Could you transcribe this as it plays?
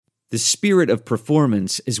The spirit of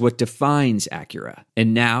performance is what defines Acura.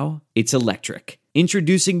 And now, it's electric.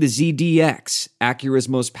 Introducing the ZDX, Acura's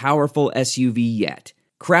most powerful SUV yet.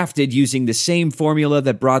 Crafted using the same formula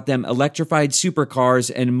that brought them electrified supercars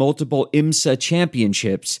and multiple IMSA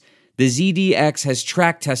championships, the ZDX has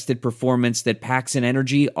track-tested performance that packs an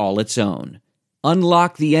energy all its own.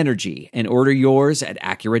 Unlock the energy and order yours at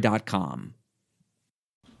Acura.com.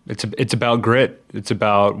 It's about grit. It's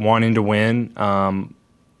about wanting to win.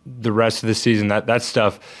 The rest of the season, that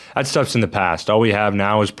stuff's in the past. All we have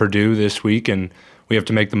now is Purdue this week, and we have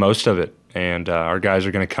to make the most of it. And our guys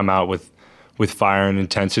are going to come out with fire and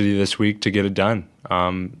intensity this week to get it done.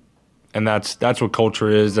 And that's what culture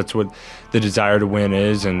is. That's what the desire to win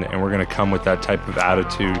is, and we're going to come with that type of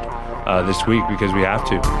attitude this week because we have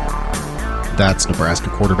to. That's Nebraska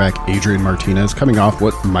quarterback Adrian Martinez coming off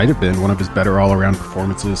what might have been one of his better all-around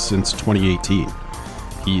performances since 2018.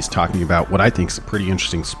 He's talking about what I think is a pretty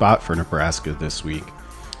interesting spot for Nebraska this week.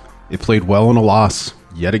 It played well in a loss.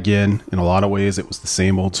 Yet again, in a lot of ways, it was the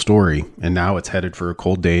same old story, and now it's headed for a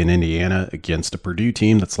cold day in Indiana against a Purdue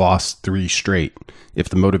team that's lost 3 straight. If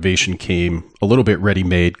the motivation came a little bit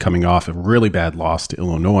ready-made coming off a really bad loss to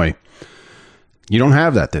Illinois, you don't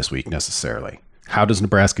have that this week necessarily. How does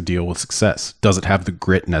Nebraska deal with success? Does it have the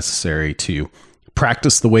grit necessary to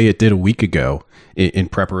practice the way it did a week ago in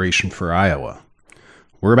preparation for Iowa?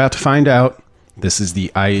 We're about to find out. This is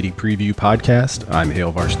the I-80 Preview Podcast. I'm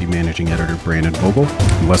Hail Varsity Managing Editor Brandon Vogel,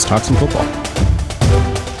 and let's talk some football.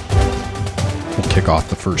 We'll kick off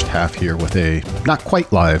the first half here with a not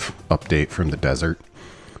quite live update from the desert.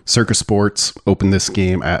 Circa Sports opened this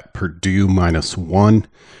game at Purdue -1.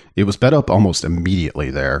 It was bet up almost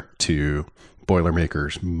immediately there to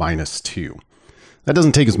Boilermakers -2. That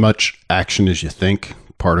doesn't take as much action as you think.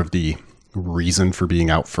 Part of the reason for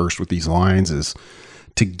being out first with these lines is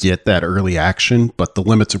to get that early action, but the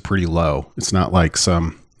limits are pretty low. It's not like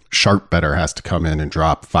some sharp bettor has to come in and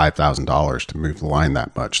drop $5,000 to move the line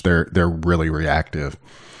that much. They're really reactive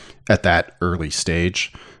at that early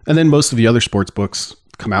stage. And then most of the other sports books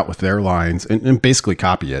come out with their lines and basically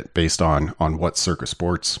copy it based on what Circa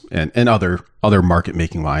Sports and other market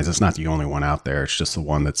making lines. It's not the only one out there. It's just the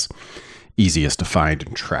one that's easiest to find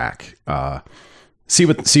and track. See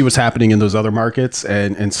what's happening in those other markets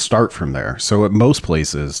and start from there. So at most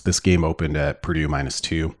places, this game opened at Purdue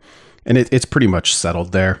 -2, and it's pretty much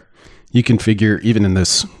settled there. You can figure, even in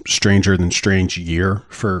this stranger than strange year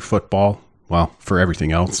for football, well, for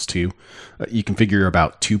everything else too, you can figure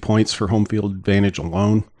about 2 points for home field advantage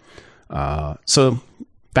alone. So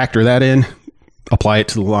factor that in, apply it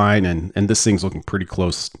to the line, and this thing's looking pretty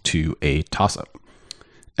close to a toss-up.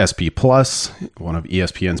 SP Plus, one of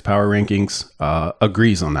ESPN's power rankings,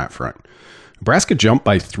 agrees on that front. Nebraska jumped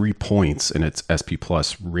by 3 points in its SP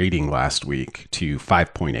Plus rating last week to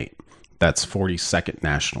 5.8. That's 42nd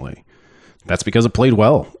nationally. That's because it played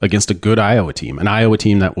well against a good Iowa team, an Iowa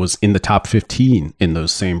team that was in the top 15 in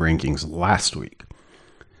those same rankings last week.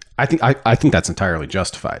 I think that's entirely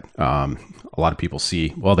justified. A lot of people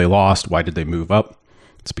see, well, they lost. Why did they move up?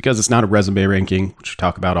 It's because it's not a resume ranking, which we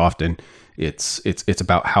talk about often. It's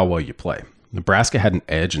about how well you play. Nebraska had an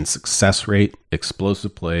edge in success rate,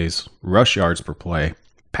 explosive plays, rush yards per play,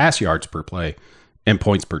 pass yards per play, and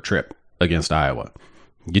points per trip against Iowa.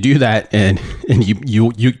 You do that, and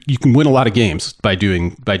you can win a lot of games by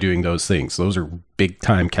doing those things. Those are big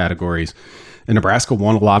time categories, and Nebraska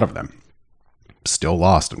won a lot of them. Still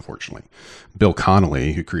lost, unfortunately. Bill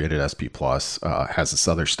Connolly, who created SP Plus, has this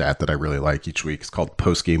other stat that I really like each week. It's called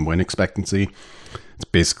post-game win expectancy. It's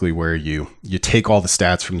basically where you take all the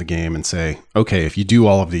stats from the game and say, okay, if you do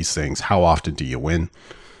all of these things, how often do you win?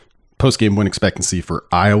 Post-game win expectancy for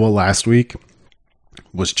Iowa last week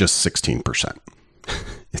was just 16%.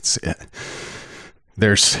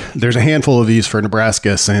 There's a handful of these for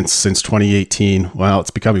Nebraska since 2018. Well, it's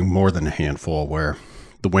becoming more than a handful where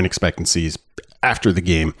the win expectancies after the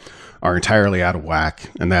game are entirely out of whack,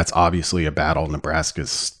 and that's obviously a battle Nebraska's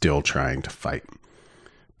still trying to fight.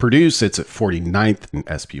 Purdue sits at 49th in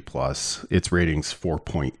SP Plus. Its rating's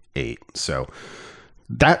 4.8. So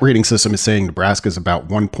that rating system is saying Nebraska's about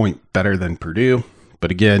 1 point better than Purdue. But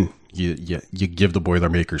again, you give the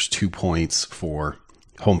Boilermakers 2 points for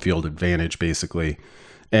home field advantage, basically.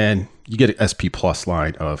 And you get an SP Plus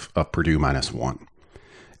line of Purdue -1.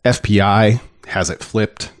 FPI has it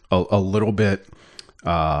flipped a little bit.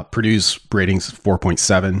 Purdue's rating's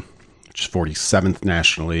 4.7, which is 47th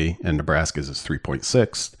nationally, and Nebraska's is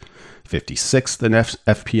 3.6, 56th in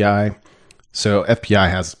FPI. So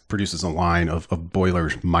FPI produces a line of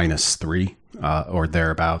Boilers -3 or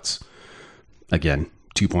thereabouts. Again,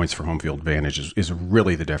 2 points for home field advantage is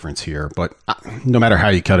really the difference here. But no matter how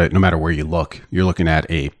you cut it, no matter where you look, you're looking at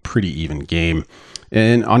a pretty even game.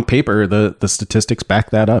 And on paper, the statistics back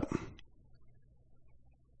that up.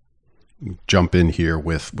 Jump in here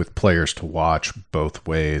with players to watch both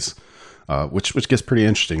ways, which gets pretty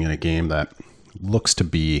interesting in a game that looks to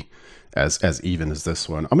be as even as this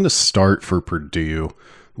one. I'm going to start for Purdue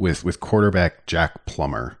with quarterback Jack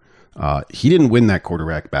Plummer. He didn't win that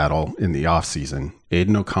quarterback battle in the offseason.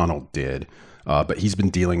 Aiden O'Connell did, but he's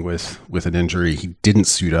been dealing with an injury. He didn't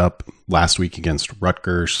suit up last week against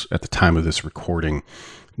Rutgers. At the time of this recording,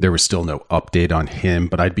 there was still no update on him,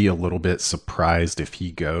 but I'd be a little bit surprised if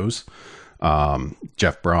he goes.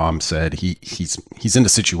 Jeff Brom said he's in a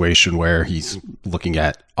situation where he's looking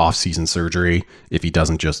at off-season surgery if he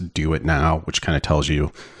doesn't just do it now, which kind of tells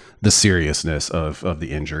you the seriousness of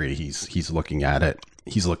the injury. He's looking at it.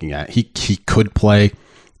 He's looking at he could play.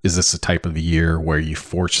 Is this the type of the year where you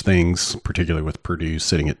force things, particularly with Purdue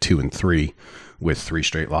sitting at 2-3 with 3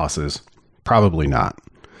 straight losses? Probably not.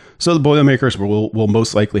 So the Boilermakers will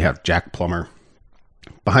most likely have Jack Plummer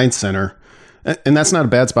behind center. And that's not a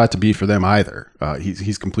bad spot to be for them either.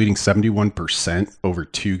 He's completing 71% over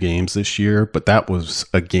 2 games this year, but that was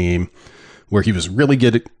a game where he was really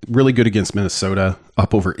good against Minnesota,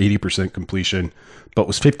 up over 80% completion, but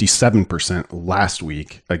was 57% last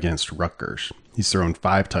week against Rutgers. He's thrown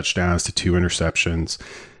 5 touchdowns to 2 interceptions.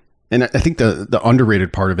 And I think the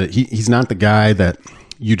underrated part of it, he's not the guy that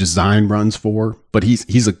you design runs for, but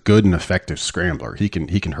he's a good and effective scrambler. He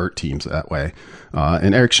can hurt teams that way.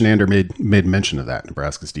 And Eric Shenander made mention of that,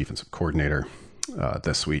 Nebraska's defensive coordinator,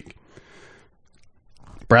 this week.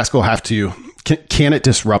 Nebraska will have to, can it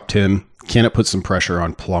disrupt him? Can it put some pressure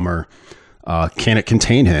on Plummer? Can it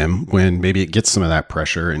contain him when maybe it gets some of that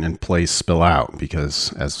pressure and plays spill out?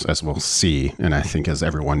 Because as we'll see, and I think as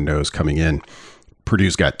everyone knows coming in,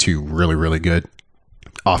 Purdue's got 2 really, really good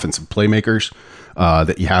offensive playmakers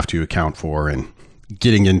that you have to account for, and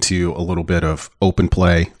getting into a little bit of open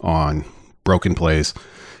play on broken plays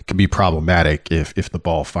can be problematic if the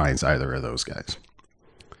ball finds either of those guys.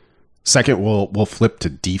 Second, we'll flip to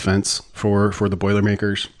defense for the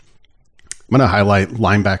Boilermakers. I'm going to highlight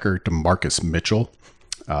linebacker DeMarcus Mitchell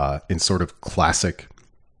in sort of classic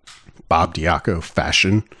Bob Diaco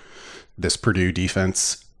fashion. This Purdue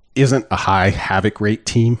defense isn't a high havoc rate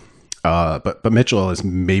team, but Mitchell is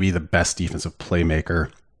maybe the best defensive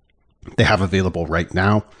playmaker they have available right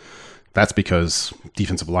now. That's because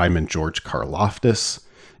defensive lineman George Karlaftis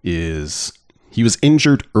he was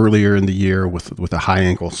injured earlier in the year with a high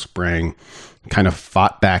ankle sprain, kind of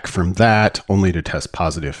fought back from that only to test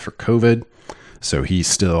positive for COVID. So he's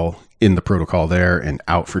still in the protocol there and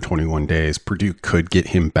out for 21 days. Purdue could get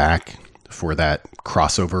him back for that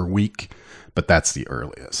crossover week, but that's the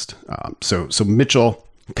earliest. So Mitchell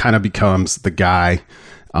kind of becomes the guy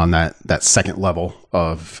on that second level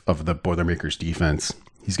of the Boilermakers defense.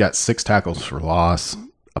 He's got 6 tackles for loss,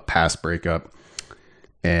 a pass breakup,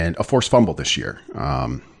 and a forced fumble this year.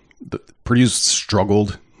 Purdue's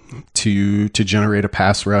struggled to generate a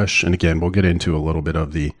pass rush. And again, we'll get into a little bit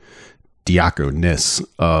of the Diaco-ness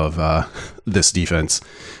of this defense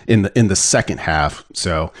in the second half.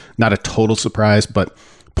 So not a total surprise, but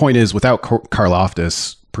point is, without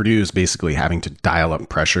Karlaftis, Purdue is basically having to dial up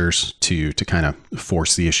pressures to kind of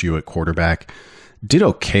force the issue at quarterback. Did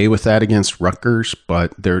okay with that against Rutgers,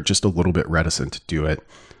 but they're just a little bit reticent to do it.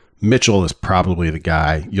 Mitchell is probably the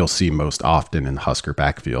guy you'll see most often in the Husker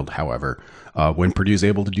backfield, however, when Purdue's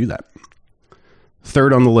able to do that.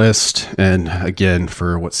 Third on the list, and again,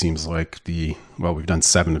 for what seems like we've done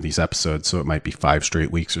 7 of these episodes, so it might be 5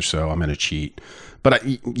 straight weeks or so. I'm going to cheat. But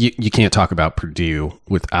you can't talk about Purdue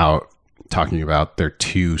without talking about their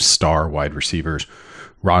 2 star wide receivers,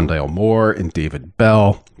 Rondale Moore and David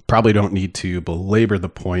Bell. Probably don't need to belabor the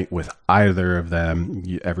point with either of them.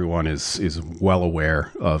 Everyone is well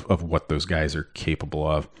aware of what those guys are capable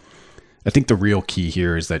of. I think the real key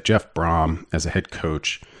here is that Jeff Brom, as a head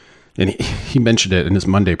coach, and he mentioned it in his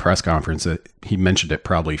Monday press conference, that he mentioned it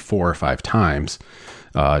probably 4 or 5 times,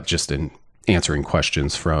 just in answering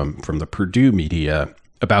questions from the Purdue media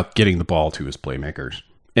about getting the ball to his playmakers.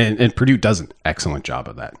 And Purdue does an excellent job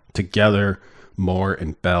of that. Together, Moore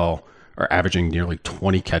and Bell are averaging nearly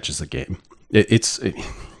 20 catches a game.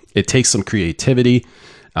 It takes some creativity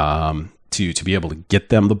to be able to get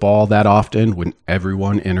them the ball that often when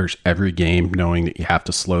everyone enters every game knowing that you have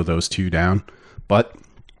to slow those 2 down. But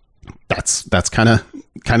that's kind of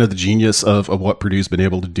the genius of what Purdue's been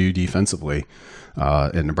able to do defensively,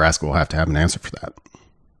 and Nebraska will have to have an answer for that.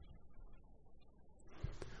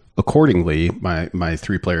 Accordingly, my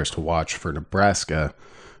 3 players to watch for Nebraska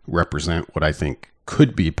represent what I think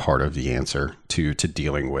could be part of the answer to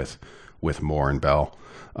dealing with Moore and Bell.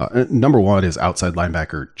 Number one is outside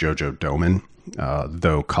linebacker JoJo Domann,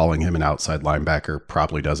 though calling him an outside linebacker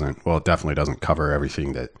definitely doesn't cover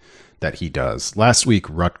everything that he does. Last week,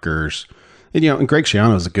 Rutgers, and Greg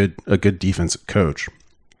Schiano is a good defensive coach.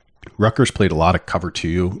 Rutgers played a lot of cover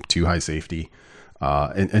two high safety,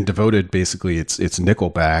 and devoted basically its nickel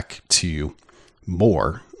back to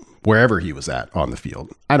Moore wherever he was at on the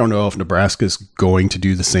field. I don't know if Nebraska's going to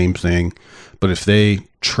do the same thing, but if they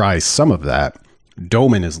try some of that,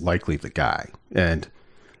 Domann is likely the guy. And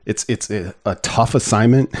it's a tough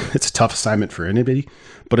assignment. It's a tough assignment for anybody,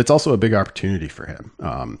 but it's also a big opportunity for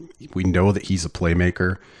him. We know that he's a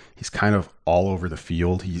playmaker. He's kind of all over the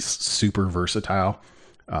field. He's super versatile.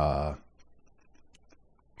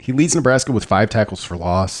 He leads Nebraska with 5 tackles for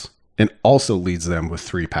loss and also leads them with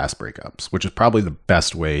 3 pass breakups, which is probably the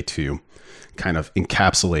best way to kind of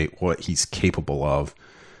encapsulate what he's capable of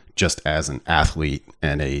just as an athlete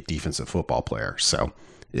and a defensive football player. So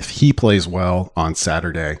if he plays well on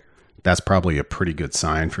Saturday, that's probably a pretty good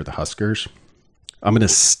sign for the Huskers. I'm going to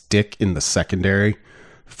stick in the secondary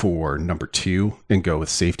for number 2 and go with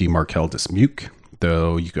safety Markel Dismuke,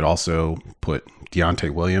 though you could also put Deontay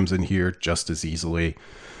Williams in here just as easily.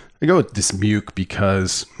 I go with Dismuke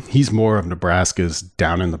because he's more of Nebraska's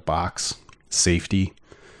down in the box safety.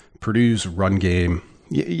 Purdue's run game,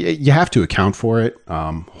 you have to account for it.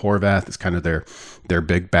 Horvath is kind of their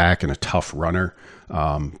big back and a tough runner.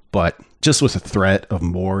 But just with the threat of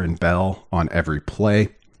Moore and Bell on every play,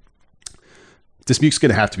 Dismuke's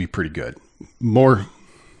going to have to be pretty good. More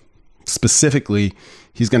specifically,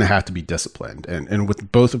 he's going to have to be disciplined. And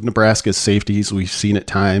with both of Nebraska's safeties, we've seen at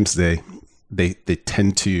times they like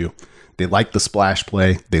the splash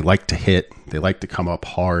play. They like to hit. They like to come up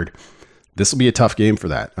hard. This will be a tough game for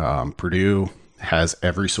that. Purdue has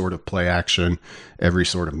every sort of play action, every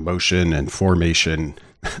sort of motion and formation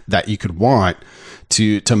that you could want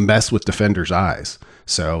to mess with defenders' eyes.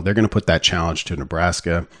 So they're going to put that challenge to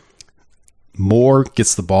Nebraska. Moore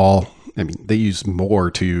gets the ball. I mean, they use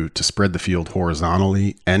Moore to spread the field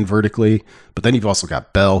horizontally and vertically, but then you've also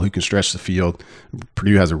got Bell who can stretch the field.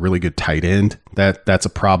 Purdue has a really good tight end. That's a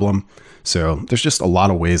problem. So there's just a lot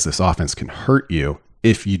of ways this offense can hurt you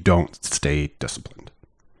if you don't stay disciplined.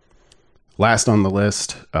 Last on the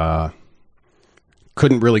list,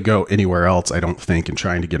 couldn't really go anywhere else, I don't think, in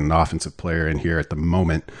trying to get an offensive player in here at the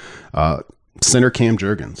moment. Center Cam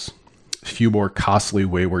Jurgens. A few more costly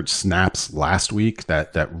wayward snaps last week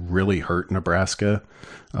that really hurt Nebraska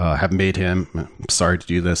have made him, I'm sorry to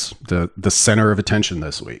do this, the center of attention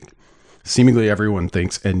this week. Seemingly everyone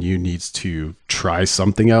thinks NU needs to try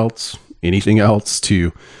something else, anything else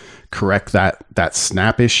to correct that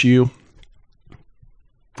snap issue.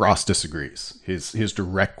 Frost disagrees. His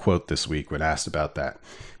direct quote this week when asked about that: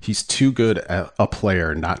 he's too good a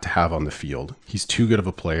player not to have on the field. He's too good of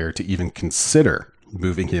a player to even consider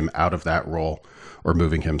moving him out of that role or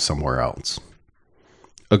moving him somewhere else.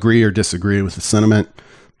 Agree or disagree with the sentiment?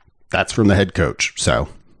 That's from the head coach. So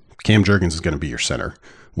Cam Jurgens is going to be your center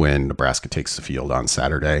when Nebraska takes the field on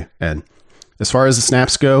Saturday. And as far as the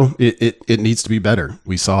snaps go, it needs to be better.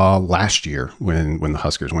 We saw last year when the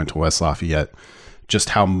Huskers went to West Lafayette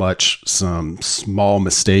just how much some small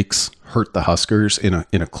mistakes hurt the Huskers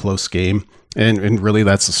in a close game. And really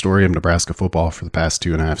that's the story of Nebraska football for the past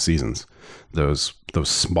 2.5 seasons. Those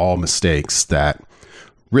small mistakes that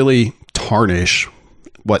really tarnish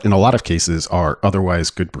what in a lot of cases are otherwise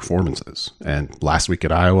good performances. And last week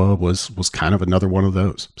at Iowa was kind of another one of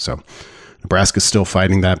those. So Nebraska's still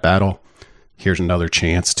fighting that battle. Here's another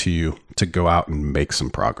chance to go out and make some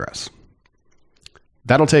progress.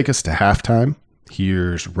 That'll take us to halftime.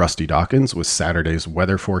 Here's Rusty Dawkins with Saturday's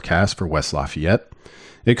weather forecast for West Lafayette.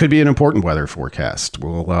 It could be an important weather forecast.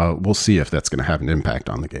 We'll see if that's going to have an impact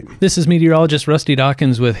on the game. This is meteorologist Rusty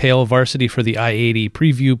Dawkins with Hail Varsity for the I-80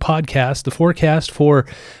 Preview Podcast. The forecast for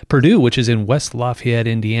Purdue, which is in West Lafayette,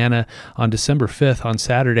 Indiana, on December 5th on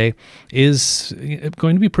Saturday, is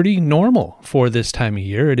going to be pretty normal for this time of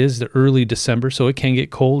year. It is the early December, so it can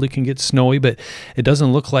get cold, it can get snowy, but it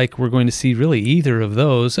doesn't look like we're going to see really either of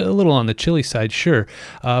those. A little on the chilly side, sure,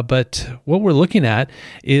 but what we're looking at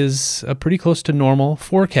is pretty close to normal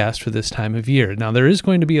forecast for this time of year. Now, there is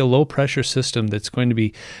going to be a low pressure system that's going to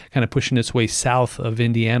be kind of pushing its way south of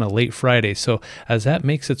Indiana late Friday. So as that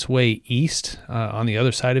makes its way east on the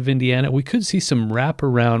other side of Indiana, we could see some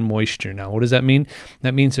wraparound moisture. Now, what does that mean?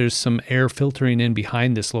 That means there's some air filtering in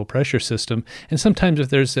behind this low pressure system. And sometimes if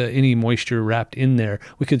there's any moisture wrapped in there,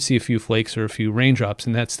 we could see a few flakes or a few raindrops.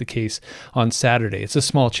 And that's the case on Saturday. It's a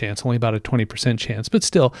small chance, only about a 20% chance, but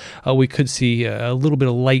still we could see a little bit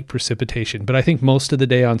of light precipitation. But I think most of the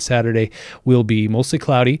day on Saturday will be mostly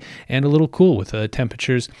cloudy and a little cool with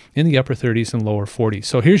temperatures in the upper 30s and lower 40s.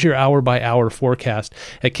 So here's your hour-by-hour forecast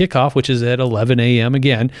at kickoff, which is at 11 a.m.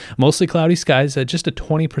 Again, mostly cloudy skies, just a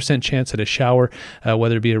 20% chance at a shower,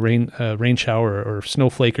 whether it be a rain shower or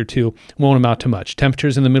snowflake or two, won't amount to much.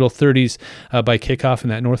 Temperatures in the middle 30s by kickoff, and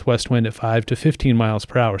that northwest wind at 5 to 15 miles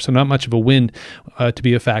per hour. So not much of a wind to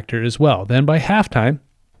be a factor as well. Then by halftime,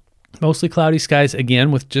 mostly cloudy skies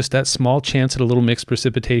again with just that small chance at a little mixed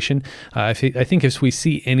precipitation. I think if we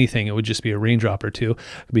see anything, it would just be a raindrop or two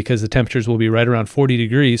because the temperatures will be right around 40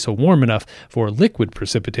 degrees, so warm enough for liquid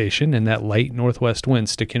precipitation and that light northwest wind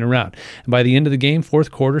sticking around. And by the end of the game, fourth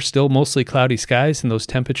quarter, still mostly cloudy skies and those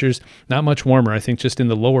temperatures not much warmer, I think just in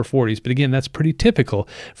the lower 40s. But again, that's pretty typical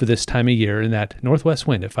for this time of year in that northwest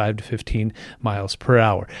wind at 5 to 15 miles per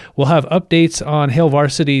hour. We'll have updates on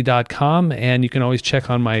hailvarsity.com, and you can always check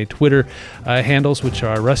on my Twitter handles, which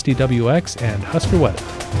are RustyWX and Husker Weather.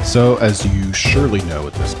 So, as you surely know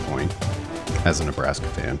at this point, as a Nebraska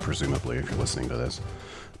fan, presumably if you're listening to this,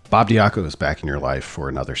 Bob Diaco is back in your life for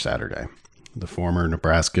another Saturday. The former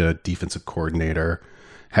Nebraska defensive coordinator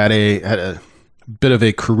had a bit of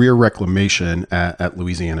a career reclamation at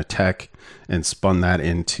Louisiana Tech and spun that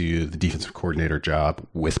into the defensive coordinator job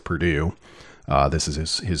with Purdue. This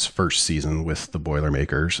is his first season with the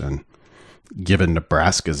Boilermakers, and given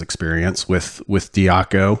Nebraska's experience with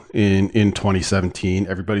Diaco in 2017,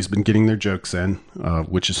 everybody's been getting their jokes in,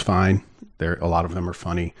 which is fine. A lot of them are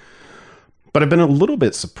funny. But I've been a little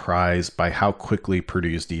bit surprised by how quickly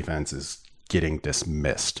Purdue's defense is getting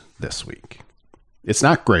dismissed this week. It's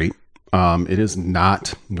not great. It is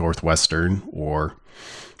not Northwestern or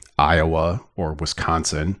Iowa or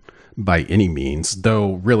Wisconsin by any means,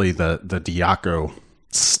 though really the Diaco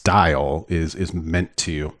style is meant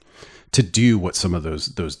to do what some of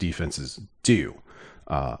those defenses do.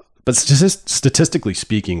 But statistically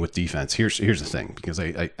speaking with defense, here's the thing, because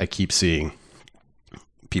I keep seeing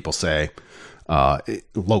people say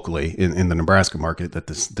locally in the Nebraska market that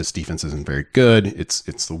this defense isn't very good.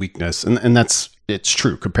 It's the weakness. And it's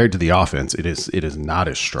true. Compared to the offense, it is not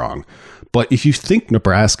as strong. But if you think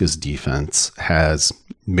Nebraska's defense has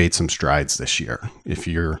made some strides this year, if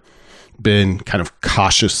you're been kind of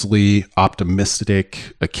cautiously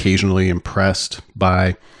optimistic, occasionally impressed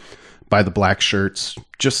by the black shirts,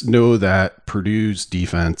 just know that Purdue's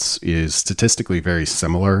defense is statistically very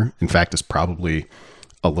similar. In fact, it's probably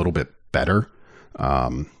a little bit better.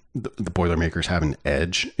 The Boilermakers have an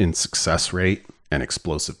edge in success rate and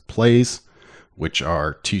explosive plays, which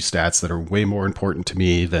are two stats that are way more important to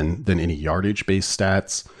me than any yardage-based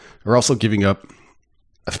stats. They're also giving up,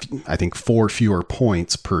 I think, 4 fewer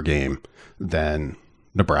points per game than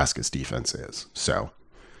Nebraska's defense is. So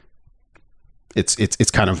it's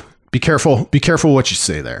kind of be careful what you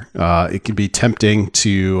say there. It can be tempting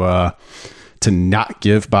to not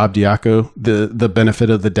give Bob Diaco the benefit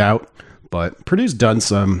of the doubt, but Purdue's done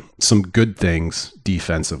some good things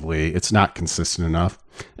defensively. It's not consistent enough.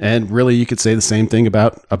 And really you could say the same thing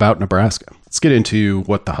about Nebraska. Let's get into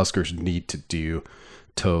what the Huskers need to do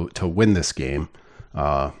to win this game.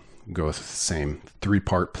 Go with the same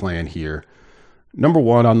 3-part plan here. Number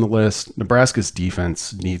 1 on the list, Nebraska's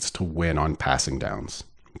defense needs to win on passing downs.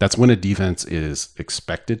 That's when a defense is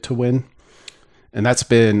expected to win. And that's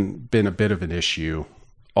been a bit of an issue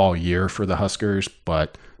all year for the Huskers,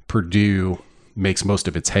 but Purdue makes most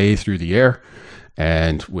of its hay through the air.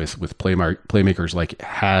 And with playmakers like it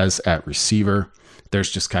has at receiver,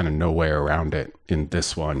 there's just kind of no way around it in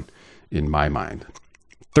this one, in my mind.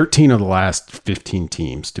 13 of the last 15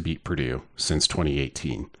 teams to beat Purdue since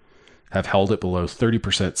 2018 have held it below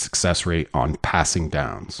 30% success rate on passing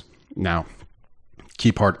downs. Now,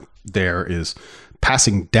 key part there is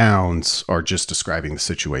passing downs are just describing the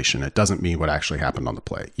situation. It doesn't mean what actually happened on the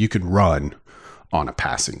play. You could run on a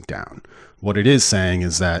passing down. What it is saying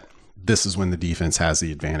is that this is when the defense has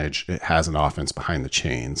the advantage. It has an offense behind the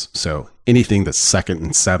chains. So anything that's 2nd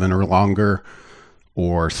and 7 or longer,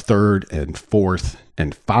 or 3rd and 4th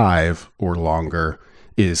and 5 or longer,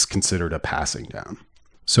 is considered a passing down.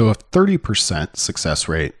 So a 30% success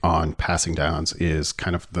rate on passing downs is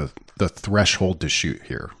kind of the threshold to shoot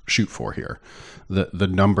for here. The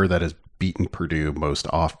number that is beaten Purdue most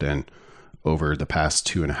often over the past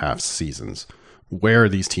 2.5 seasons. Where are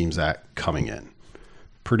these teams at coming in?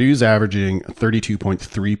 Purdue's averaging a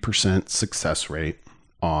 32.3% success rate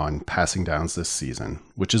on passing downs this season,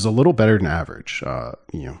 which is a little better than average.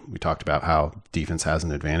 We talked about how defense has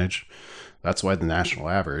an advantage. That's why the national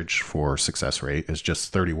average for success rate is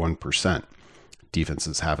just 31%.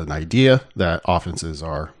 Defenses have an idea that offenses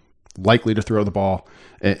are likely to throw the ball,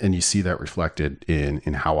 and you see that reflected in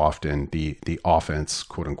how often the offense,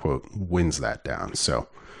 quote unquote, wins that down. So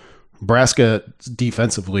Nebraska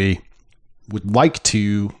defensively would like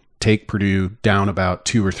to take Purdue down about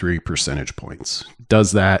 2 or 3 percentage points.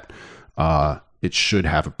 Does that, it should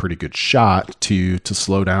have a pretty good shot to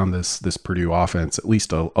slow down this Purdue offense at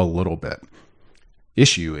least a little bit.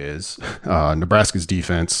 Issue is Nebraska's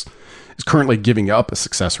defense is currently giving up a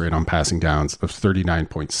success rate on passing downs of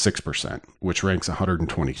 39.6%, which ranks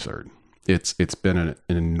 123rd. It's been an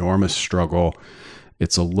enormous struggle.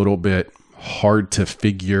 It's a little bit hard to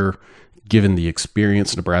figure given the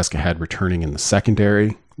experience Nebraska had returning in the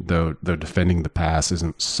secondary, though defending the pass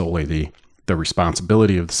isn't solely the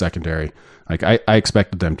responsibility of the secondary. Like I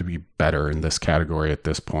expected them to be better in this category at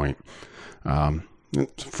this point.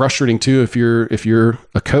 It's frustrating too if you're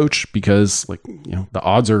a coach, because the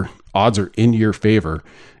odds are in your favor,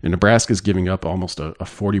 and Nebraska's giving up almost a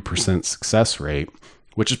 40% success rate,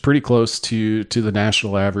 which is pretty close to the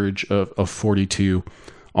national average of 42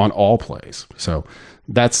 on all plays. So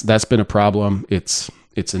that's been a problem. It's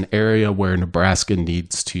an area where Nebraska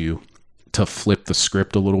needs to flip the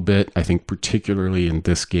script a little bit. I think particularly in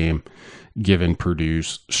this game, given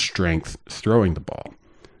Purdue's strength throwing the ball.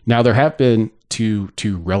 Now there have been two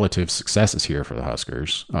relative successes here for the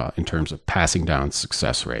Huskers in terms of passing down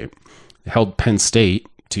success rate. It held Penn State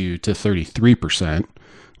to 33%,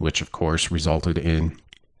 which of course resulted in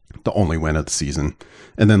the only win of the season.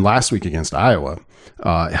 And then last week against Iowa,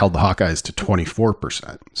 held the Hawkeyes to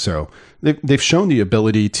 24%. So they've shown the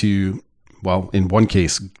ability to, well, in one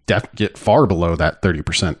case, get far below that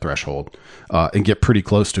 30% threshold and get pretty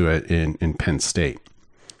close to it in Penn State.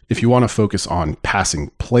 If you want to focus on passing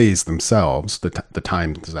plays themselves, the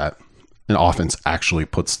times that an offense actually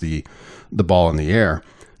puts the ball in the air,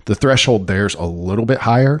 the threshold there's a little bit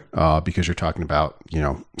higher because you're talking about,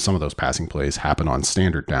 some of those passing plays happen on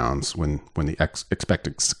standard downs when the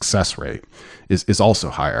expected success rate is also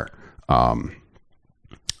higher.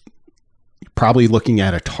 Probably looking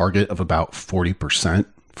at a target of about 40%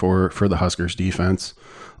 for the Huskers defense.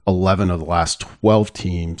 11 of the last 12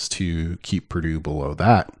 teams to keep Purdue below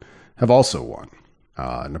that have also won.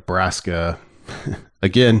 Nebraska,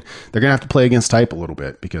 again, they're going to have to play against type a little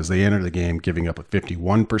bit because they enter the game giving up a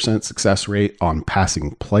 51% success rate on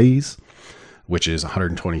passing plays, which is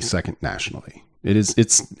 122nd nationally. It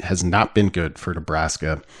has not been good for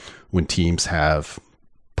Nebraska when teams have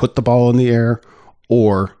put the ball in the air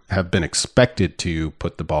or have been expected to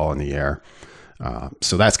put the ball in the air.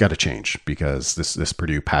 So that's got to change because this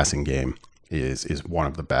Purdue passing game is one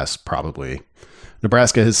of the best probably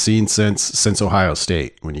Nebraska has seen since Ohio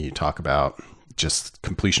State, when you talk about just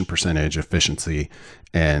completion percentage, efficiency,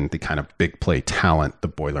 and the kind of big play talent the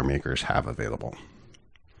Boilermakers have available.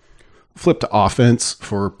 Flip to offense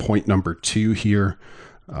for point number 2 here.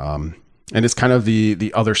 And it's kind of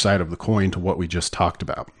the other side of the coin to what we just talked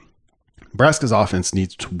about. Nebraska's offense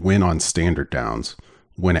needs to win on standard downs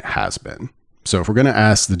when it has been. So if we're going to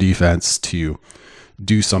ask the defense to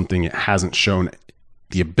do something it hasn't shown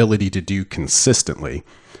the ability to do consistently,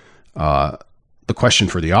 the question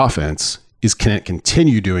for the offense is, can it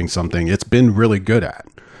continue doing something it's been really good at?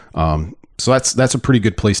 So that's a pretty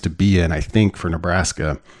good place to be in, I think, for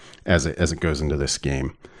Nebraska as it goes into this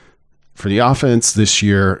game. For the offense this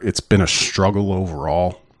year, it's been a struggle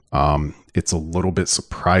overall. It's a little bit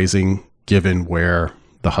surprising given where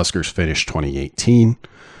the Huskers finished 2018.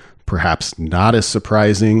 Perhaps not as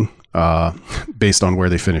surprising based on where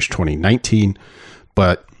they finished 2019,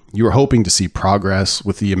 but you were hoping to see progress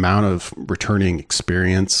with the amount of returning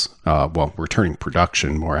experience, returning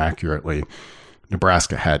production more accurately,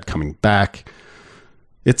 Nebraska had coming back.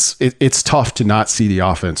 It's tough to not see the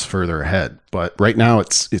offense further ahead, but right now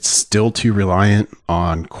it's still too reliant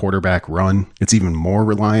on quarterback run. It's even more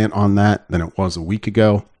reliant on that than it was a week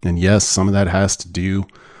ago. And yes, some of that has to do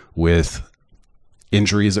with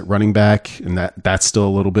injuries at running back, and that's still a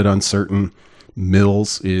little bit uncertain.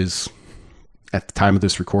 Mills is, at the time of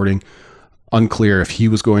this recording, unclear if he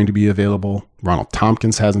was going to be available. Ronald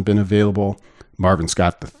Tompkins hasn't been available. Marvin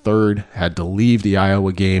Scott III had to leave the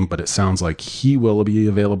Iowa game, but it sounds like he will be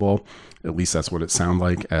available. At least that's what it sounded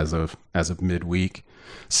like as of midweek.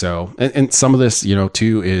 So, and some of this, you know,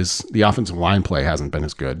 too, is the offensive line play hasn't been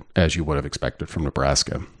as good as you would have expected from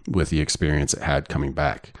Nebraska with the experience it had coming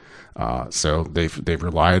back. So they've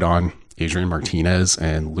relied on Adrian Martinez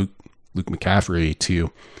and Luke McCaffrey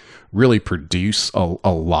to really produce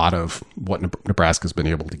a lot of what Nebraska's been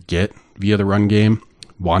able to get via the run game.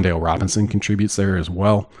 Wan'Dale Robinson contributes there as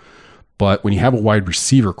well. But when you have a wide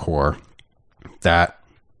receiver core that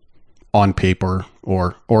on paper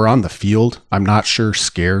or on the field, I'm not sure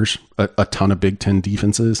scares a ton of Big Ten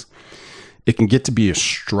defenses, it can get to be a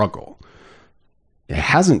struggle. It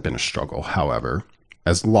hasn't been a struggle, however,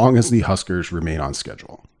 as long as the Huskers remain on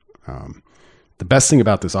schedule. The best thing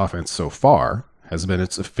about this offense so far has been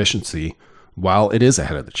its efficiency while it is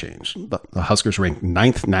ahead of the change. The Huskers rank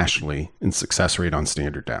 9th nationally in success rate on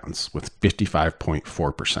standard downs with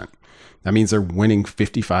 55.4%. That means they're winning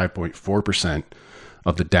 55.4%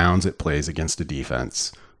 of the downs it plays against a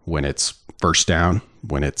defense when it's first down,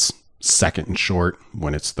 when it's second and short,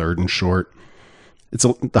 when it's third and short.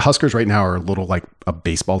 The Huskers right now are a little like a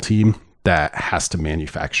baseball team that has to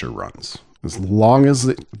manufacture runs. As long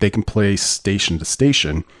as they can play station to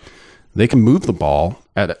station, they can move the ball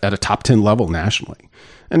at a top 10 level nationally.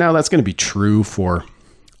 And now that's going to be true for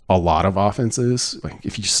a lot of offenses. Like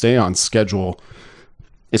if you stay on schedule,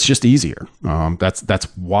 it's just easier. That's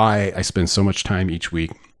why I spend so much time each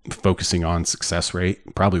week focusing on success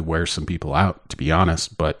rate. Probably wears some people out, to be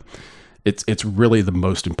honest, but it's really the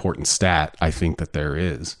most important stat I think that there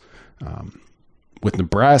is. With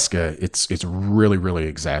Nebraska, it's really, really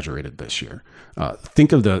exaggerated this year.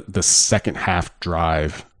 Think of the second half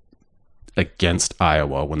drive against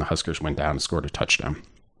Iowa when the Huskers went down and scored a touchdown.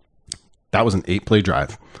 That was an 8-play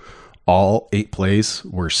drive. All 8 plays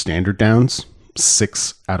were standard downs.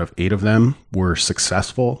 6 out of 8 of them were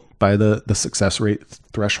successful by the success rate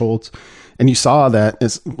thresholds. And you saw that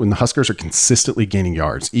when the Huskers are consistently gaining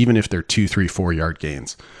yards, even if they're 2, 3, 4 yard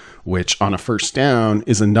gains, which on a first down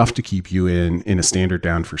is enough to keep you in a standard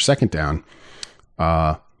down for second down,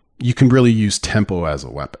 you can really use tempo as a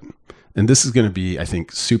weapon. And this is going to be, I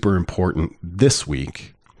think, super important this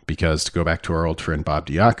week because, to go back to our old friend Bob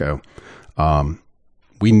Diaco,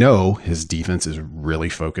 we know his defense is really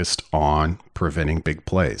focused on preventing big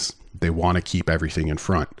plays. They want to keep everything in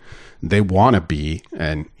front. They want to be,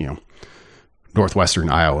 and you know, Northwestern,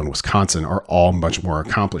 Iowa, and Wisconsin are all much more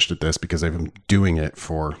accomplished at this because they've been doing it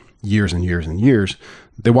for years and years and years.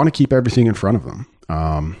 They want to keep everything in front of them.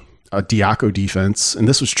 A Diaco defense, and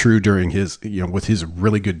this was true during his, with his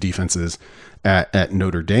really good defenses at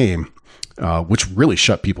Notre Dame, which really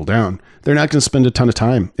shut people down. They're not going to spend a ton of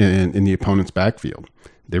time in the opponent's backfield.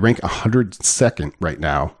 They rank 102nd right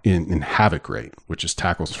now in havoc rate, which is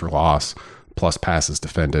tackles for loss, plus passes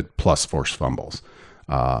defended, plus forced fumbles.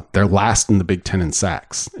 They're last in the Big Ten in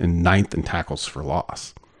sacks and 9th in tackles for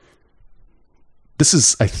loss. This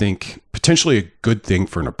is, I think, potentially a good thing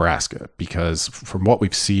for Nebraska because from what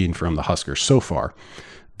we've seen from the Huskers so far,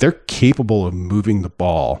 they're capable of moving the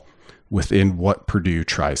ball within what Purdue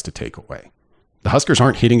tries to take away. The Huskers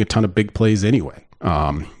aren't hitting a ton of big plays anyway.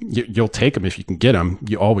 You'll take them if you can get them.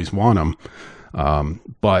 You always want them.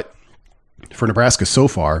 But for Nebraska so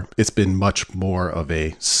far, it's been much more of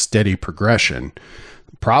a steady progression.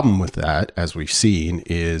 The problem with that, as we've seen,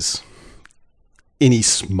 is any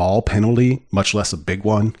small penalty, much less a big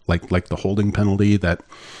one, like the holding penalty that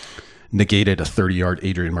negated a 30-yard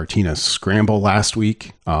Adrian Martinez scramble last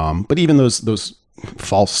week. But even those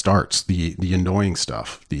false starts, the annoying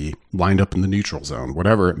stuff, the lined up in the neutral zone,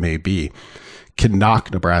 whatever it may be, can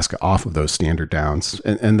knock Nebraska off of those standard downs,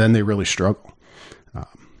 and then they really struggle.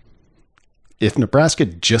 If Nebraska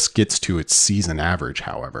just gets to its season average,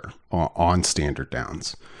 however, on standard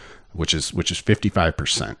downs, which is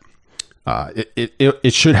 55%,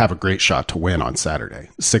 it should have a great shot to win on Saturday.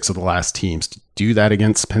 6 of the last teams to do that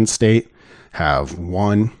against Penn State have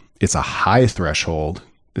won. It's a high threshold.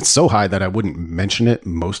 It's so high that I wouldn't mention it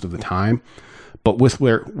most of the time. But with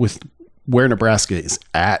where Nebraska is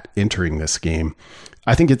at entering this game,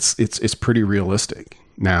 I think it's pretty realistic.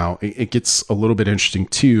 Now, it gets a little bit interesting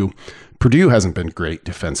too. Purdue hasn't been great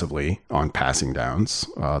defensively on passing downs.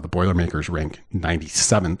 The Boilermakers rank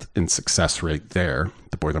 97th in success rate there.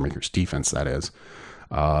 The Boilermakers defense, that is.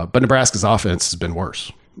 But Nebraska's offense has been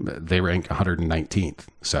worse. They rank 119th.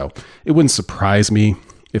 So it wouldn't surprise me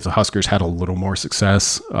if the Huskers had a little more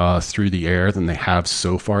success through the air than they have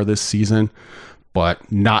so far this season,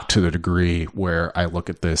 but not to the degree where I look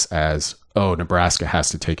at this as, oh, Nebraska has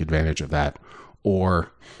to take advantage of that,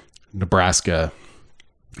 or Nebraska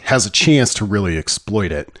has a chance to really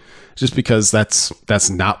exploit it, just because that's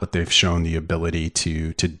not what they've shown the ability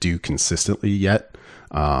to do consistently yet.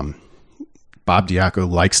 Bob Diaco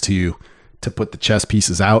likes to put the chess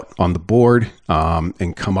pieces out on the board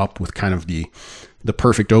and come up with kind of the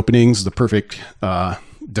perfect openings, the perfect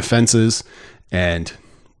defenses, and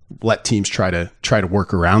let teams try to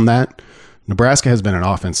work around that. Nebraska has been an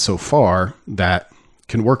offense so far that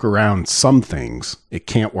can work around some things. It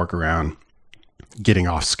can't work around getting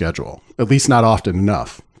off schedule, at least not often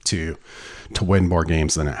enough to win more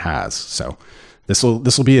games than it has. So this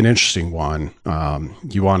will be an interesting one.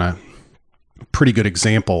 You want a pretty good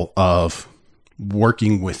example of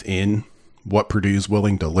working within what Purdue's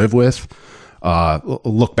willing to live with.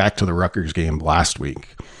 Look back to the Rutgers game last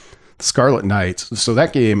week. The Scarlet Knights. So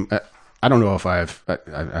that game, I don't know if I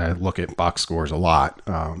look at box scores a lot.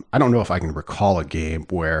 I don't know if I can recall a game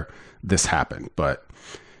where this happened, but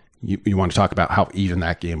you want to talk about how even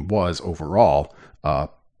that game was overall.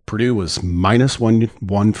 Purdue was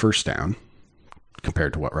 -1 first down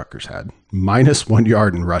compared to what Rutgers had, -1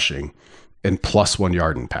 yard in rushing, and +1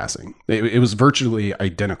 yard in passing. It was virtually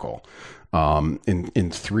identical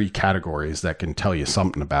in three categories that can tell you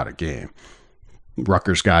something about a game.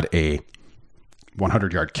 Rutgers got a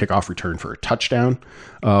 100-yard kickoff return for a touchdown,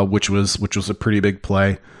 which was a pretty big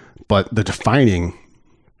play. But the defining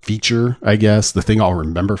feature, I guess, the thing I'll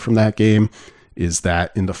remember from that game is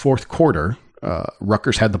that in the fourth quarter,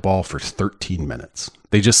 Rutgers had the ball for 13 minutes.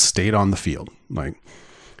 They just stayed on the field.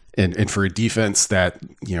 And for a defense that,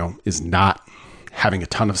 is not having a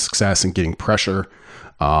ton of success and getting pressure,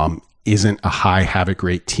 isn't a high havoc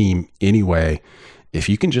rate team anyway. If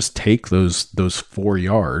you can just take those 4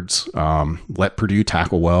 yards, let Purdue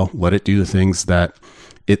tackle well, let it do the things that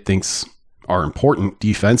it thinks are important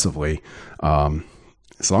defensively,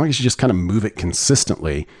 as long as you just kind of move it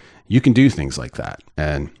consistently, you can do things like that.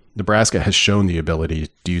 And Nebraska has shown the ability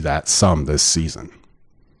to do that some this season.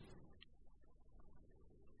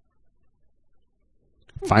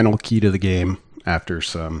 Final key to the game, after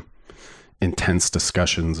some intense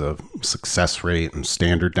discussions of success rate and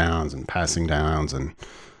standard downs and passing downs and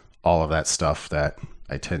all of that stuff that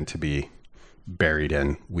I tend to be buried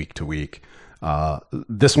in week to week.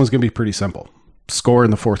 This one's going to be pretty simple. Score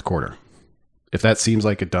in the fourth quarter. If that seems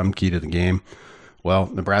like a dumb key to the game, well,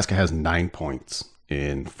 Nebraska has 9 points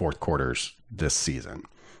in fourth quarters this season.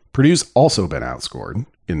 Purdue's also been outscored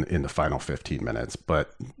in the final 15 minutes,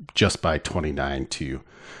 but just by 29 to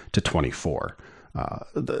 24.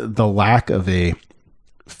 The lack of a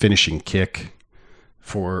finishing kick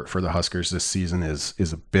for the Huskers this season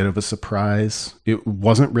is a bit of a surprise. It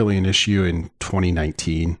wasn't really an issue in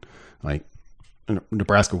 2019.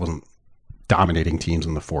 Nebraska wasn't dominating teams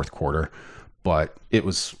in the fourth quarter, but it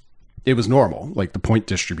was normal. The point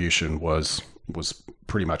distribution was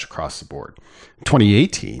pretty much across the board.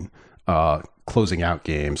 2018, closing out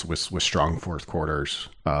games with strong fourth quarters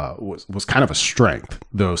was kind of a strength,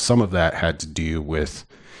 though some of that had to do with,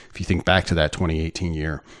 if you think back to that 2018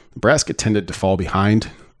 year, Nebraska tended to fall behind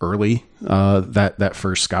early that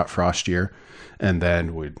first Scott Frost year, and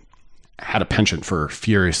then had a penchant for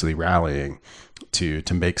furiously rallying to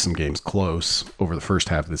make some games close over the first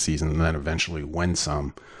half of the season, and then eventually win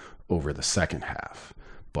some over the second half.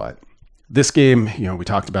 But this game, we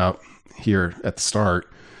talked about here at the start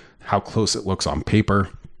how close it looks on paper,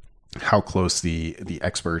 how close the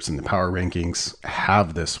experts and the power rankings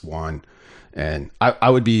have this one. And I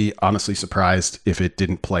would be honestly surprised if it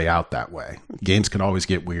didn't play out that way. Games can always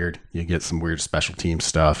get weird. You get some weird special team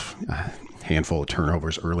stuff, a handful of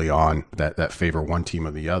turnovers early on that favor one team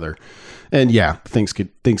or the other. And yeah, things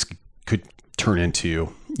could turn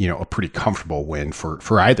into, a pretty comfortable win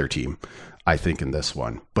for either team, I think, in this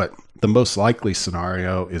one. But the most likely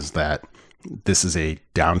scenario is that this is a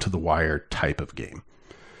down to the wire type of game.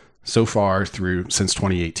 So far since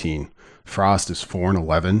 2018, Frost is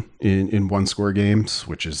 4-11 in one score games,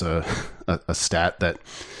 which is a stat that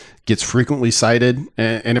gets frequently cited,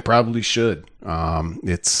 and it probably should.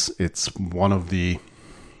 It's one of the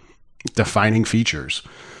defining features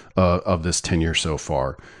of this tenure so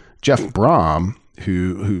far. Jeff Brom,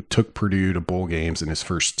 who took Purdue to bowl games in his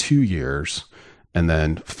first 2 years and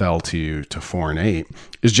then fell to 4-8,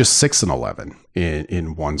 is just 6-11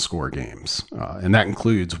 in one score games, and that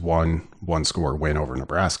includes one score win over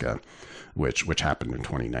Nebraska, which happened in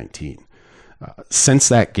 2019. Since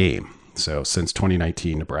that game, so since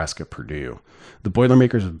 2019, Nebraska-Purdue, the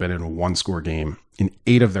Boilermakers have been in a one-score game in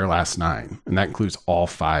 8 of their last 9, and that includes all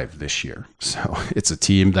 5 this year. So it's a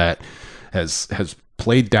team that has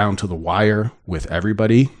played down to the wire with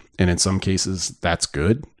everybody, and in some cases, that's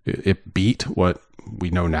good. It beat what we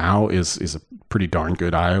know now is a pretty darn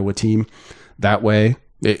good Iowa team. That way,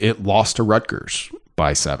 it lost to Rutgers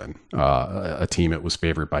by 7, a team it was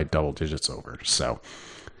favored by double digits over. So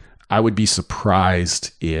I would be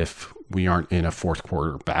surprised if we aren't in a fourth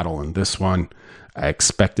quarter battle in this one. I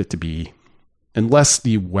expect it to be, unless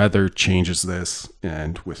the weather changes this,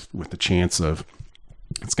 and with the chance of,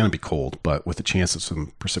 it's going to be cold, but with the chance of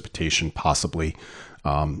some precipitation possibly,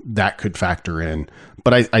 that could factor in.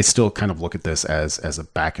 But I still kind of look at this as a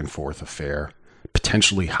back and forth affair,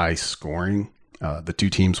 potentially high scoring. The two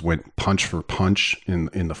teams went punch for punch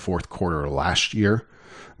in the fourth quarter last year,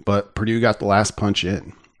 but Purdue got the last punch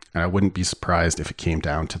in. And I wouldn't be surprised if it came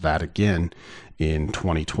down to that again in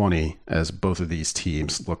 2020, as both of these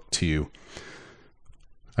teams look to,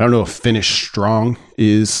 I don't know if finish strong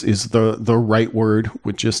is the right word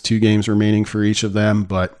with just 2 games remaining for each of them,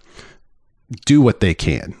 but do what they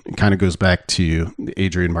can. It kind of goes back to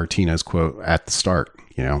Adrian Martinez quote at the start.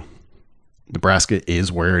 Nebraska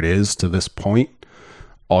is where it is to this point.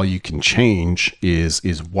 All you can change is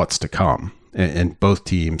what's to come. And both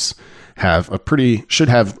teams should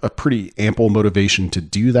have a pretty ample motivation to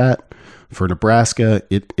do that. For Nebraska,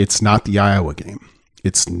 it's not the Iowa game.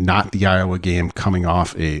 It's not the Iowa game coming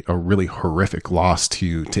off a really horrific loss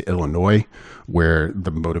to Illinois, where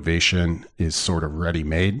the motivation is sort of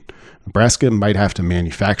ready-made. Nebraska might have to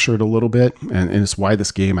manufacture it a little bit, and it's why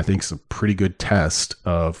this game, I think, is a pretty good test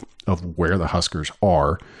of where the Huskers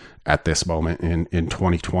are at this moment in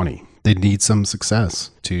 2020. They need some success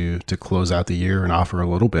to close out the year and offer a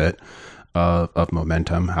little bit of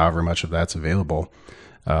momentum, however much of that's available,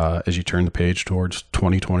 as you turn the page towards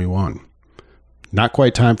 2021. Not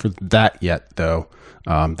quite time for that yet, though.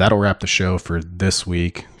 That'll wrap the show for this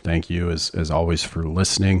week. Thank you, as always, for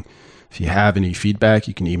listening. If you have any feedback,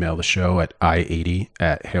 you can email the show at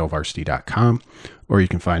i80@hailvarsity.com, or you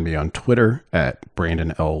can find me on Twitter at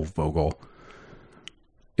Brandon L. Vogel.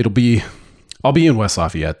 I'll be in West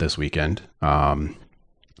Lafayette this weekend, so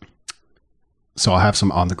I'll have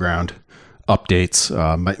some on-the-ground updates.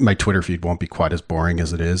 My Twitter feed won't be quite as boring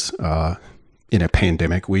as it is in a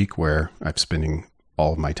pandemic week where I'm spending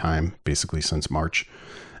all of my time, basically since March,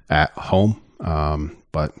 at home,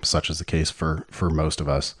 but such is the case for most of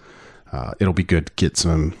us. It'll be good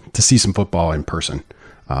to see some football in person.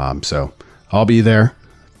 So I'll be there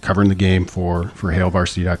covering the game for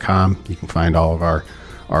hailvarsity.com. You can find all of our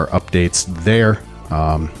updates there.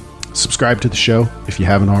 Subscribe to the show if you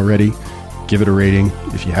haven't already. Give it a rating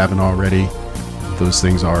if you haven't already. Those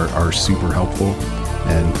things are super helpful.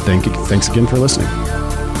 And thanks again for listening.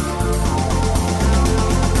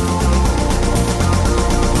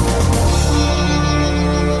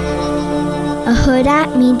 A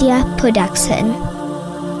Huda Media Production.